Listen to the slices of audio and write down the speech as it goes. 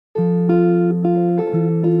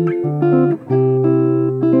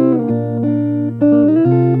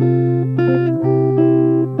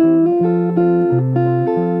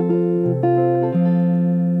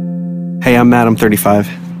Matt. I'm 35.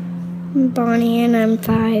 I'm Bonnie, and I'm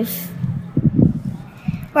 5.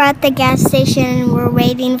 We're at the gas station. We're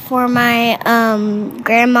waiting for my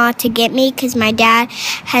grandma to get me because my dad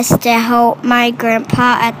has to help my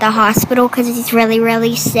grandpa at the hospital because he's really,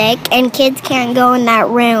 really sick, and kids can't go in that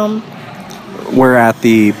room. We're at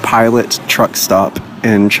the Pilot truck stop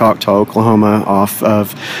in Choctaw, Oklahoma, off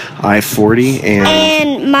of I-40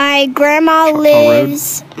 and my grandma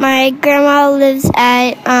lives. Road. My grandma lives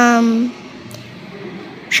at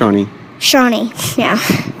Shawnee. Yeah.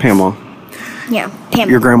 Pamela. Yeah, Pamela.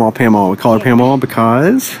 Your grandma, Pamela. We call her Pamela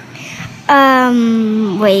because...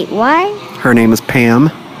 Wait, why? Her name is Pam.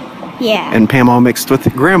 Yeah. And Pamela mixed with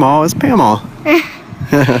grandma is Pamela.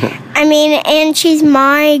 I mean, and she's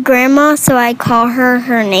my grandma, so I call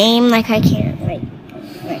her name. Like, I can't, like...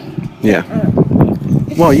 Yeah.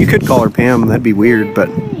 Well, you could call her Pam. That'd be weird, but...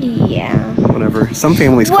 Yeah. Whatever. Some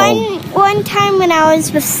families call... One time when I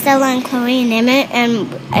was with Stella and Chloe and Emmett,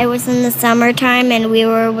 and it was in the summertime, and we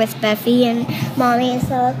were with Buffy and Mommy and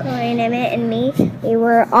Stella, Chloe and Emmett and me. We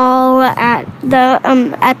were all at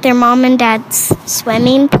their mom and dad's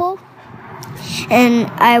swimming pool.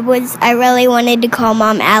 And I really wanted to call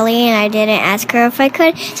Mom Allie, and I didn't ask her if I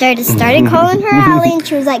could. So I just started calling her Allie, and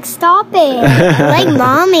she was like, "Stop it! I like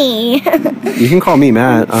Mommy." You can call me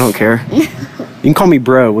Matt. I don't care. You can call me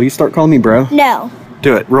bro. Will you start calling me bro? No.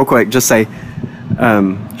 Do it real quick. Just say, I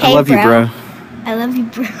love you, bro. I love you,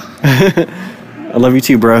 bro. I love you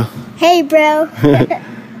too, bro. Hey, bro.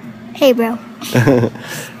 Hey, bro.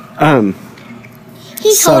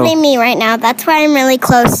 He's holding me right now. That's why I'm really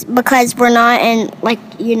close, because we're not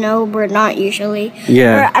we're not usually.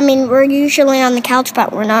 Yeah. We're usually on the couch,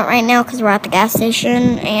 but we're not right now because we're at the gas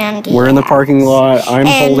station. And we're in the parking lot. I'm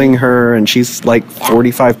holding her, and she's like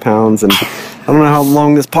 45 pounds, and I don't know how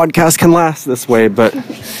long this podcast can last this way, but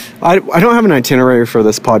I don't have an itinerary for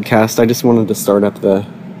this podcast. I just wanted to start up the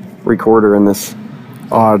recorder in this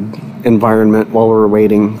odd environment while we're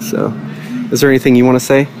waiting. So, is there anything you want to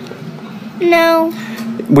say? No.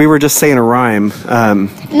 We were just saying a rhyme.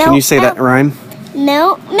 Can you say that rhyme?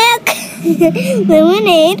 Milk,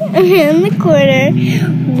 lemonade around the corner.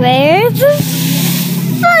 Where's the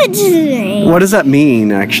fudge? What does that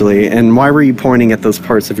mean, actually? And why were you pointing at those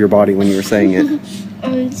parts of your body when you were saying it?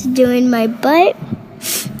 I was doing my butt,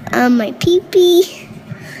 my pee-pee,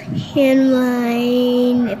 and my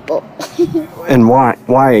nipple. And why?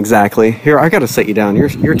 Why exactly? Here, I gotta set you down.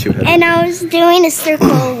 You're too heavy. And I was doing a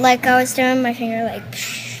circle, like I was doing my finger, like,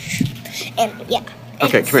 and yeah.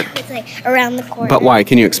 Okay, come here. It's like around the corner. But why?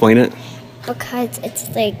 Can you explain it? Because it's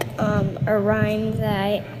like a rhyme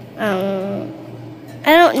that I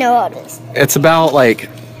don't know what it is. It's about like.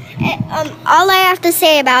 All I have to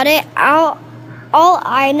say about it, all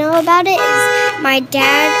I know about it is my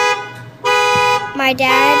dad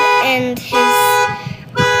and his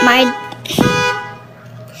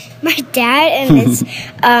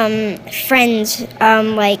friends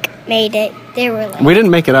made it. They were like, we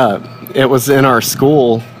didn't make it up. It was in our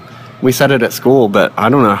school. We said it at school, but I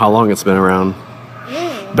don't know how long it's been around.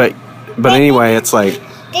 But anyway, it's like.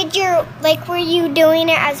 Were you doing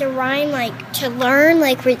it as a rhyme, to learn?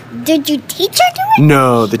 Did your teacher do it?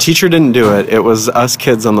 No, the teacher didn't do it. It was us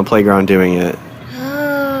kids on the playground doing it.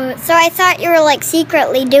 Oh, so I thought you were,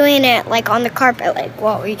 secretly doing it, on the carpet,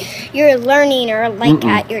 while you were learning or,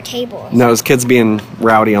 at your table. No, it was kids being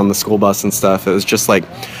rowdy on the school bus and stuff. It was just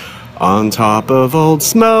on top of Old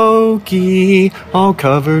Smoky, all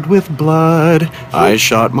covered with blood, I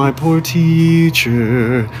shot my poor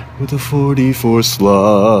teacher with a 44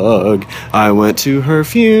 slug. I went to her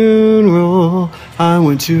funeral, I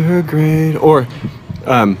went to her grave. Or,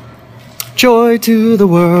 joy to the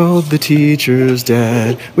world, the teacher's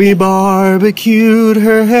dead. We barbecued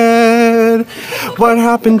her head. What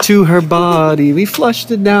happened to her body? We flushed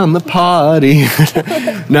it down the potty.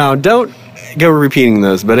 Now, don't go repeating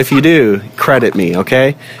those, but if you do, credit me,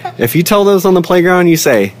 okay? If you tell those on the playground, you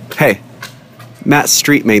say, "Hey, Matt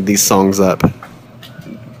Street made these songs up."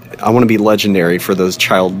 I want to be legendary for those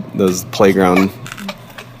playground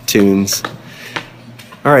tunes.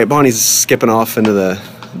 All right, Bonnie's skipping off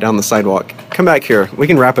down the sidewalk. Come back here. We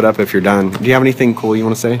can wrap it up if you're done. Do you have anything cool you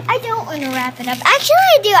want to say? I don't want to wrap it up. Actually,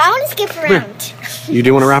 I do. I want to skip around. You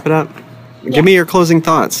do want to wrap it up? Yeah. Give me your closing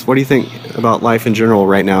thoughts. What do you think about life in general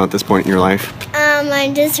right now at this point in your life?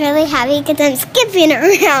 I'm just really happy because I'm skipping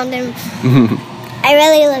around and I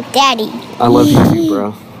really love Daddy. I love you too,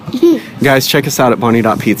 bro. Guys, check us out at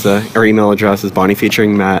bonnie.pizza. Our email address is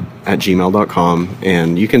bonniefeaturingmatt@gmail.com,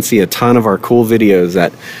 and you can see a ton of our cool videos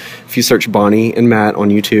if you search Bonnie and Matt on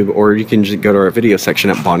YouTube, or you can just go to our video section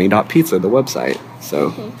at bonnie.pizza, the website.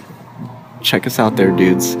 So check us out there,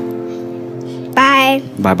 dudes.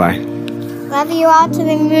 Bye. Bye-bye. Love you all to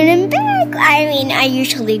the moon and back. I mean, I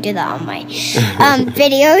usually do that on my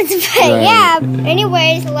videos, but Right. yeah.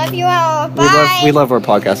 Anyways, love you all. Bye. We love our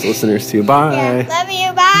podcast listeners too. Bye. Yeah, love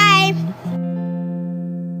you. Bye.